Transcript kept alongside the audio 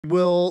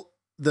Will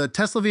the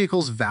Tesla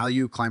vehicle's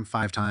value climb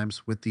 5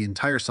 times with the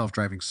entire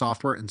self-driving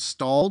software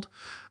installed?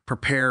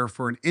 Prepare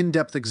for an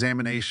in-depth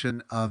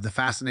examination of the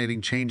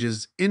fascinating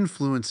changes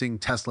influencing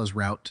Tesla's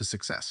route to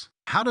success.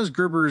 How does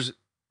Gerber's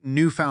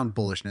newfound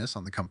bullishness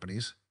on the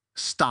company's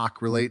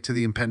stock relate to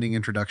the impending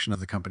introduction of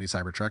the company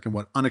Cybertruck, and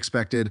what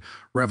unexpected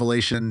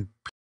revelation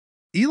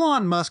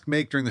Elon Musk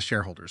make during the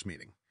shareholders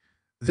meeting?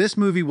 This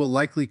movie will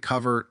likely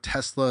cover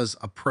Tesla's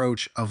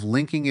approach of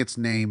linking its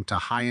name to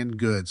high-end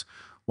goods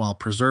while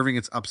preserving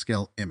its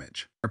upscale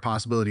image. The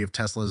possibility of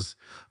Tesla's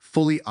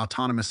fully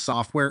autonomous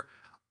software,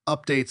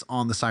 updates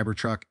on the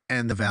Cybertruck,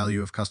 and the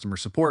value of customer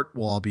support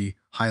will all be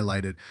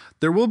highlighted.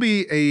 There will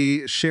be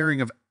a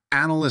sharing of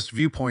analyst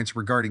viewpoints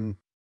regarding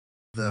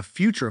the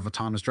future of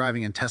autonomous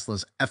driving and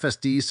Tesla's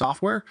FSD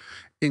software.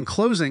 In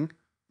closing,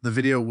 the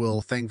video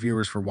will thank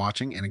viewers for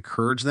watching and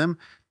encourage them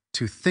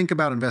to think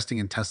about investing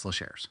in Tesla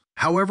shares.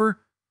 However,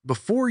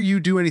 before you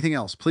do anything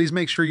else, please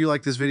make sure you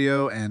like this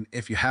video, and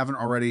if you haven't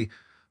already,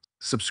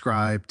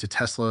 subscribe to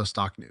Tesla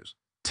Stock News.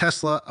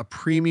 Tesla, a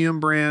premium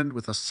brand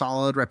with a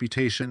solid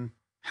reputation,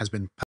 has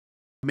been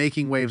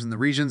making waves in the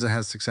regions it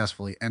has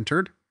successfully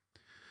entered.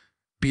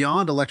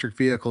 Beyond electric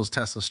vehicles,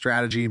 Tesla's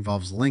strategy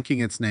involves linking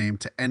its name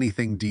to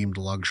anything deemed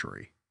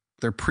luxury.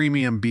 Their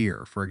premium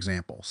beer, for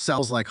example,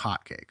 sells like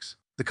hotcakes.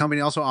 The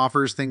company also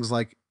offers things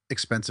like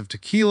expensive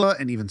tequila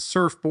and even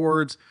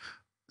surfboards.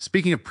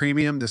 Speaking of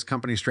premium, this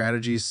company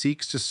strategy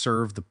seeks to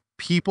serve the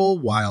people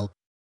while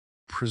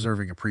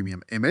preserving a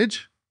premium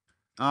image.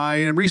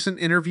 In a recent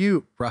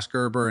interview, Ross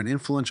Gerber, an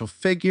influential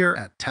figure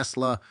at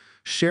Tesla,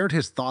 shared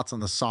his thoughts on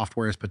the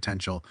software's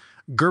potential.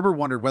 Gerber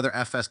wondered whether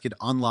FS could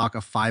unlock a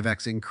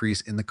 5x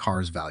increase in the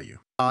car's value.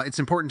 It's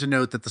important to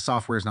note that the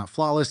software is not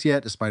flawless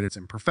yet, despite its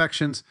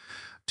imperfections.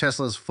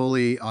 Tesla's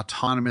fully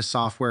autonomous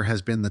software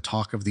has been the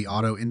talk of the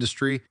auto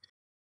industry,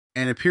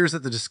 and it appears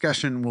that the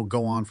discussion will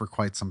go on for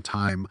quite some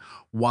time.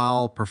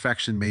 While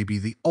perfection may be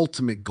the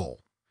ultimate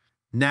goal,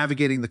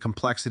 navigating the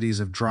complexities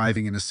of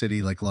driving in a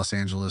city like Los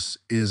Angeles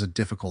is a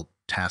difficult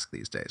task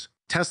these days.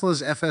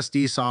 Tesla's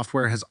FSD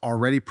software has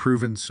already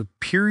proven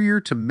superior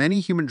to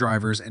many human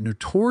drivers in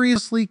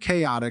notoriously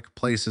chaotic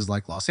places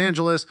like Los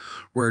Angeles,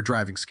 where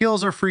driving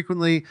skills are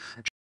frequently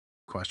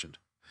questioned.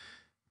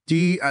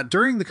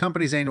 During the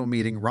company's annual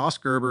meeting, Ross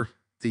Gerber,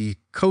 the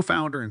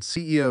co-founder and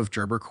CEO of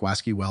Gerber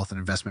Kowalski Wealth and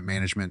Investment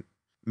Management,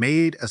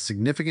 made a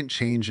significant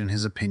change in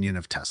his opinion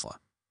of Tesla.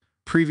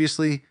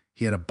 Previously,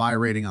 he had a buy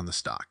rating on the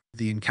stock.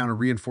 The encounter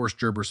reinforced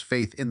Gerber's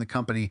faith in the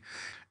company,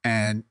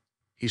 and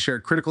he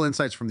shared critical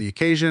insights from the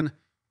occasion,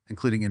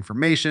 including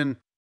information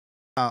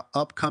about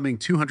upcoming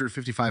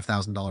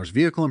 $255,000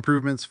 vehicle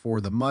improvements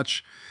for the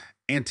much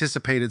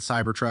anticipated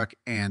Cybertruck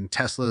and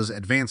Tesla's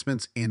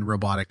advancements in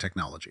robotic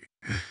technology.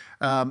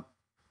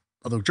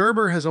 Although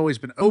Gerber has always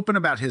been open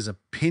about his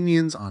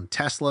opinions on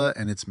Tesla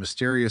and its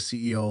mysterious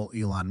CEO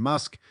Elon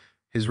Musk,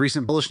 his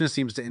recent bullishness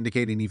seems to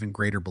indicate an even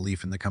greater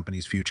belief in the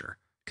company's future.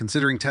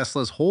 Considering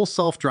Tesla's whole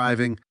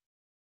self-driving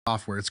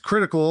software, it's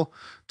critical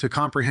to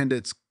comprehend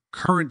its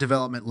current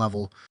development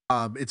level.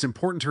 It's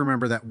important to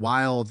remember that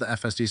while the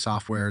FSD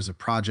software is a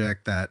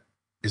project that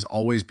is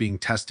always being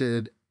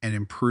tested and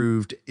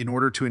improved in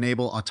order to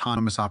enable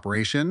autonomous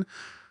operation,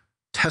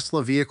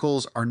 Tesla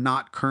vehicles are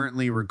not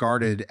currently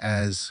regarded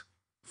as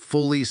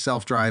fully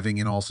self-driving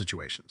in all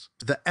situations.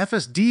 The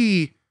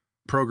FSD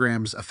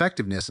program's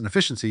effectiveness and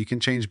efficiency can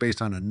change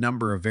based on a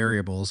number of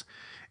variables,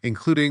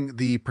 including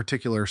the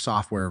particular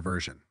software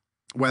version,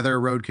 weather,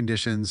 road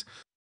conditions,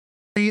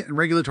 and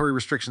regulatory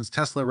restrictions.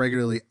 Tesla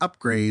regularly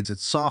upgrades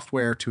its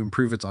software to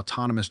improve its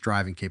autonomous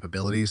driving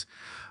capabilities,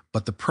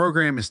 but the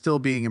program is still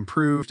being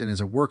improved and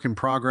is a work in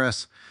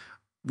progress.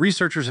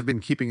 Researchers have been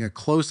keeping a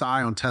close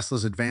eye on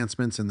Tesla's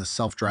advancements in the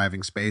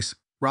self-driving space.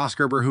 Ross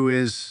Gerber, who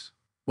is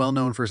well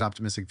known for his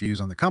optimistic views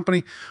on the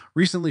company,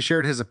 recently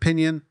shared his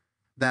opinion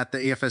that the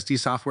FSD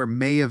software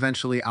may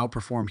eventually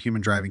outperform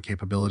human driving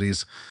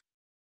capabilities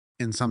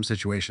in some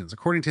situations.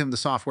 According to him, the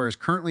software is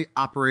currently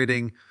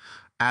operating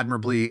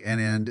admirably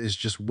and is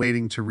just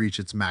waiting to reach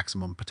its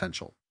maximum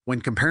potential.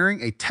 When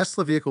comparing a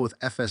Tesla vehicle with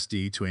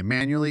FSD to a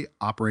manually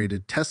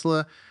operated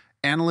Tesla,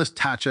 analyst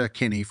Tatcha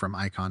Kinney from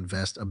Icon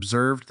Vest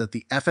observed that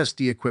the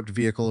FSD-equipped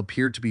vehicle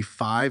appeared to be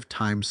 5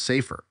 times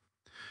safer.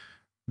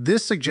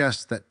 This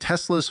suggests that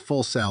Tesla's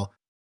full-cell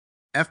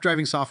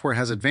F-driving software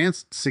has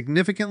advanced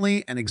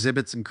significantly and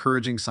exhibits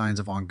encouraging signs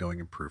of ongoing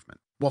improvement.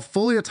 While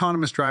fully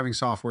autonomous driving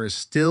software is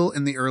still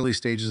in the early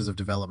stages of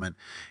development,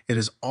 it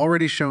has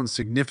already shown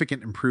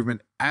significant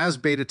improvement as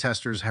beta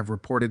testers have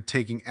reported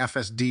taking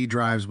FSD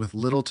drives with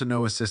little to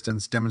no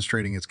assistance,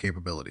 demonstrating its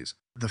capabilities.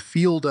 The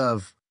field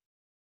of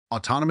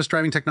autonomous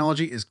driving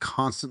technology is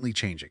constantly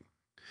changing,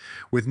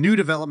 with new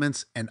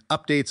developments and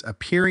updates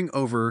appearing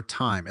over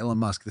time. Elon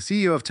Musk, the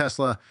CEO of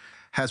Tesla,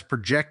 has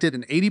projected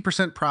an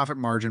 80% profit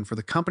margin for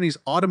the company's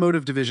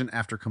automotive division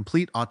after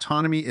complete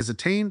autonomy is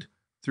attained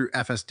through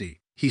FSD.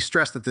 He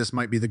stressed that this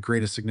might be the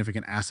greatest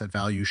significant asset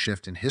value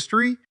shift in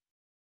history,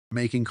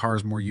 making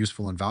cars more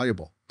useful and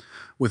valuable.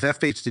 With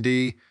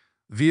FHD,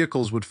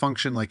 vehicles would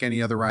function like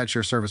any other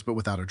rideshare service, but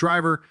without a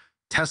driver.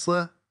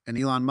 Tesla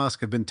and Elon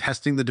Musk have been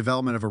testing the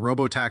development of a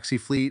robotaxi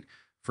fleet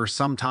for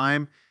some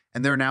time,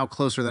 and they're now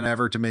closer than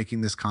ever to making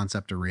this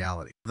concept a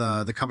reality.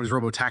 The company's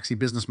robotaxi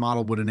business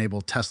model would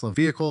enable Tesla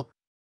vehicle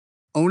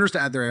owners to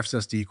add their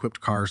FSD-equipped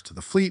cars to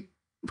the fleet,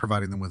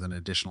 providing them with an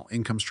additional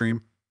income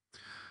stream.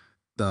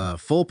 The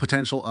full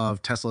potential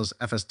of Tesla's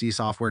FSD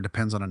software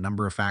depends on a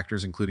number of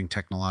factors, including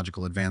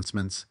technological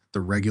advancements, the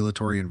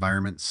regulatory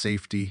environment,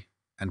 safety,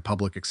 and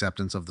public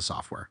acceptance of the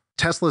software.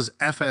 Tesla's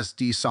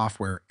FSD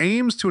software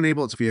aims to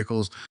enable its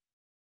vehicles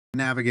to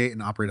navigate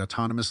and operate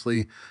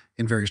autonomously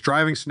in various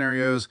driving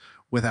scenarios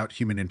without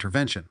human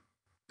intervention.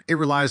 It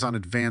relies on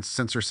advanced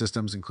sensor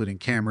systems, including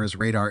cameras,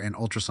 radar, and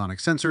ultrasonic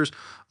sensors,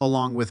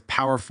 along with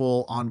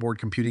powerful onboard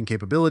computing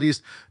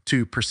capabilities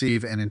to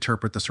perceive and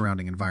interpret the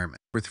surrounding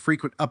environment. With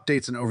frequent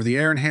updates and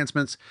over-the-air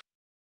enhancements,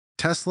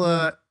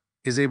 Tesla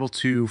is able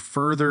to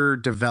further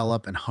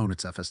develop and hone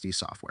its FSD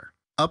software.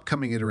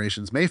 Upcoming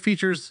iterations may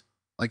feature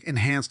like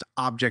enhanced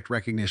object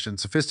recognition,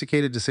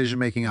 sophisticated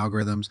decision-making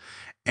algorithms,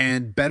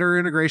 and better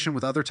integration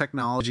with other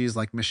technologies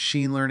like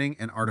machine learning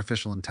and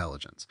artificial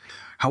intelligence.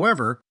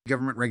 However,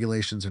 government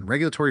regulations and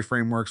regulatory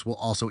frameworks will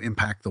also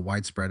impact the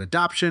widespread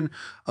adoption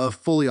of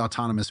fully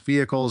autonomous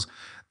vehicles,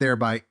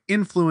 thereby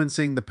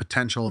influencing the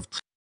potential of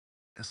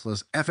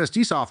Tesla's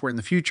FSD software in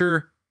the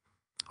future,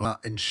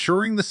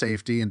 ensuring the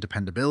safety and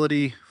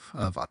dependability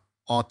of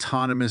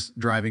autonomous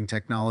driving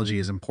technology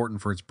is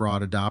important for its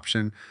broad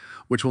adoption,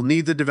 which will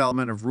need the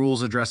development of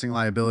rules addressing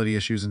liability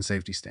issues and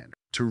safety standards.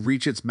 To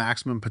reach its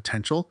maximum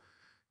potential,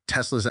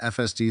 Tesla's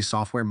FSD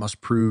software must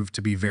prove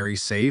to be very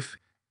safe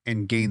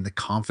and gain the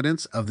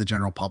confidence of the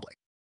general public.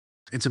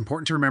 It's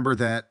important to remember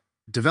that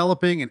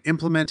developing and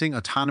implementing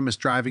autonomous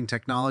driving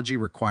technology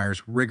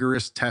requires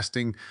rigorous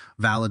testing,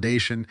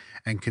 validation,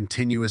 and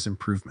continuous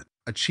improvement.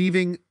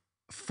 Achieving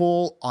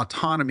full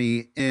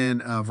autonomy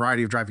in a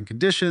variety of driving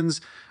conditions,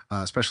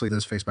 especially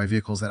those faced by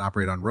vehicles that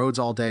operate on roads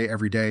all day,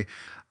 every day,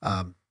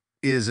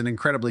 is an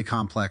incredibly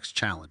complex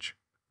challenge.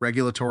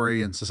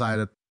 Regulatory and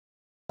societal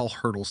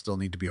hurdles still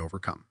need to be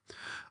overcome.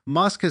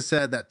 Musk has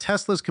said that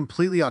Tesla's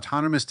completely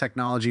autonomous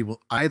technology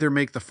will either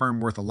make the firm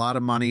worth a lot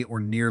of money or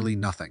nearly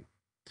nothing.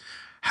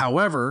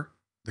 However,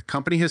 the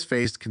company has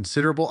faced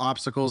considerable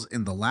obstacles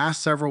in the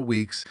last several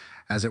weeks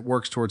as it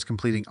works towards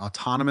completing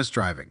autonomous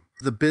driving.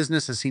 The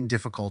business has seen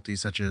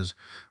difficulties such as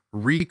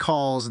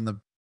recalls and the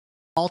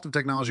halt of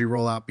technology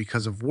rollout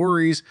because of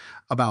worries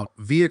about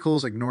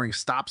vehicles ignoring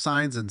stop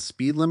signs and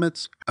speed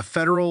limits. A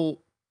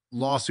federal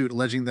lawsuit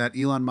alleging that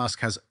Elon Musk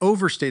has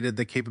overstated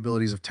the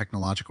capabilities of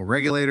technological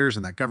regulators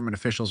and that government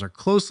officials are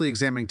closely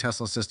examining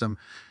Tesla's system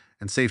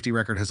and safety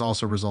record has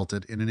also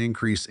resulted in an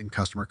increase in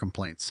customer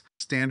complaints.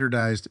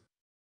 Standardized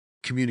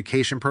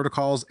communication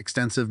protocols,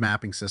 extensive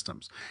mapping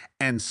systems,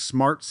 and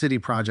smart city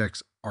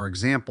projects are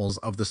examples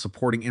of the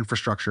supporting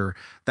infrastructure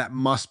that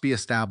must be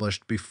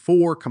established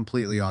before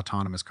completely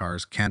autonomous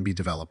cars can be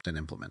developed and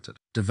implemented.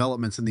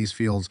 Developments in these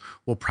fields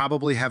will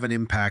probably have an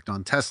impact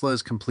on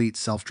Tesla's complete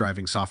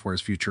self-driving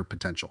software's future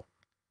potential.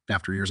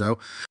 After years ago,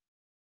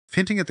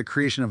 hinting at the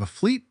creation of a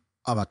fleet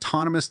of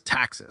autonomous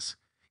taxis,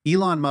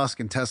 Elon Musk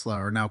and Tesla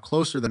are now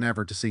closer than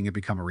ever to seeing it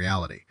become a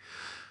reality.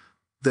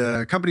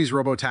 The company's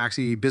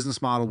robotaxi business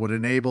model would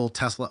enable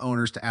Tesla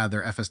owners to add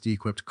their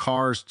FSD-equipped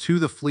cars to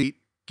the fleet,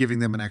 giving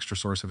them an extra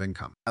source of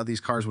income. Now, these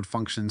cars would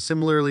function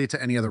similarly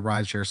to any other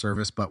rideshare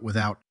service, but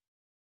without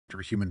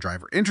a human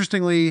driver.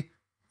 Interestingly,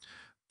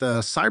 the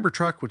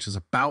Cybertruck, which is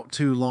about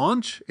to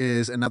launch,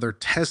 is another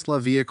Tesla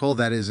vehicle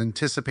that is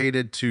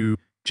anticipated to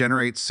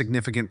generate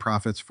significant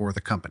profits for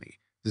the company.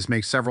 This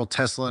makes several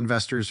Tesla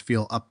investors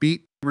feel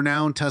upbeat.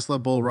 Renowned Tesla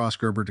bull Ross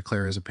Gerber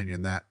declared his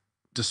opinion that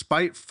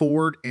despite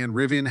Ford and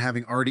Rivian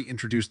having already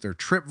introduced their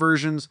trip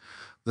versions,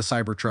 the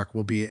Cybertruck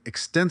will be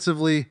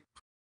extensively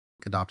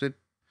adopted.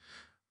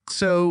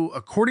 So,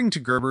 according to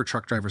Gerber,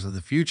 truck drivers of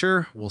the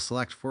future will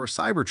select for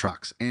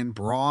Cybertrucks, and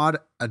broad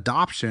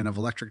adoption of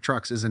electric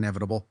trucks is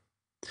inevitable.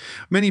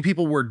 Many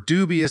people were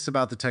dubious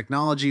about the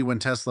technology when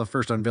Tesla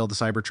first unveiled the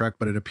Cybertruck,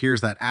 but it appears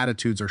that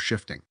attitudes are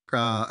shifting.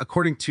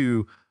 According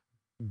to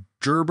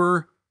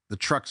Gerber, the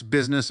truck's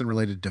business and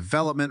related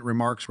development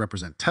remarks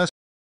represent Tesla.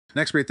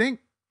 Next great thing.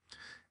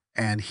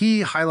 And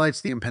he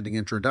highlights the impending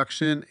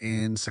introduction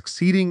and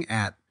succeeding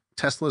at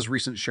Tesla's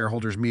recent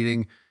shareholders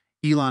meeting.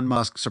 Elon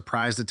Musk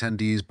surprised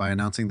attendees by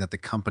announcing that the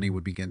company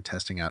would begin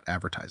testing out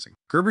advertising.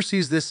 Gerber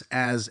sees this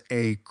as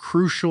a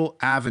crucial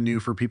avenue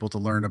for people to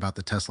learn about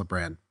the Tesla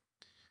brand,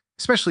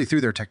 especially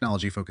through their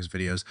technology-focused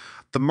videos.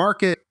 The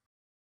market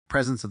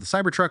presence of the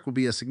Cybertruck will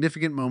be a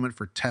significant moment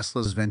for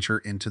Tesla's venture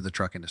into the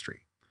truck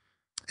industry.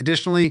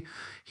 Additionally,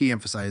 he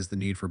emphasized the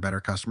need for better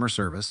customer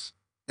service,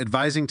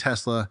 advising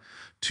Tesla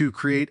to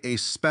create a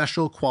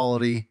special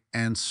quality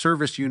and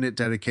service unit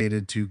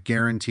dedicated to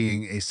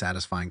guaranteeing a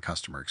satisfying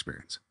customer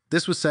experience.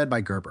 This was said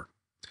by Gerber.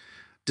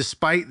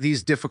 Despite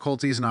these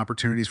difficulties and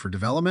opportunities for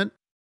development,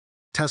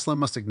 Tesla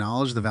must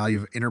acknowledge the value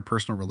of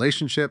interpersonal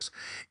relationships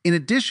in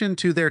addition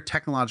to their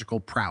technological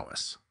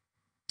prowess.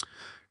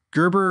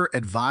 Gerber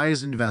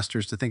advised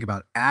investors to think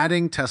about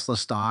adding Tesla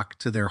stock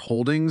to their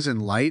holdings in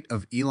light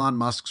of Elon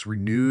Musk's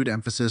renewed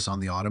emphasis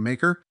on the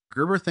automaker.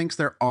 Gerber thinks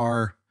there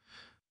are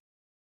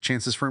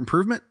chances for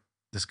improvement.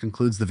 This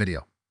concludes the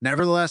video.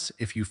 Nevertheless,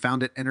 if you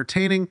found it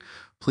entertaining,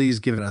 please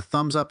give it a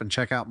thumbs up and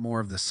check out more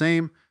of the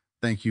same.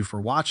 Thank you for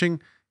watching,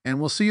 and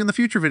we'll see you in the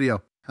future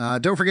video.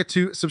 Don't forget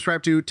to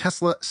subscribe to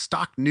Tesla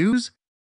Stock News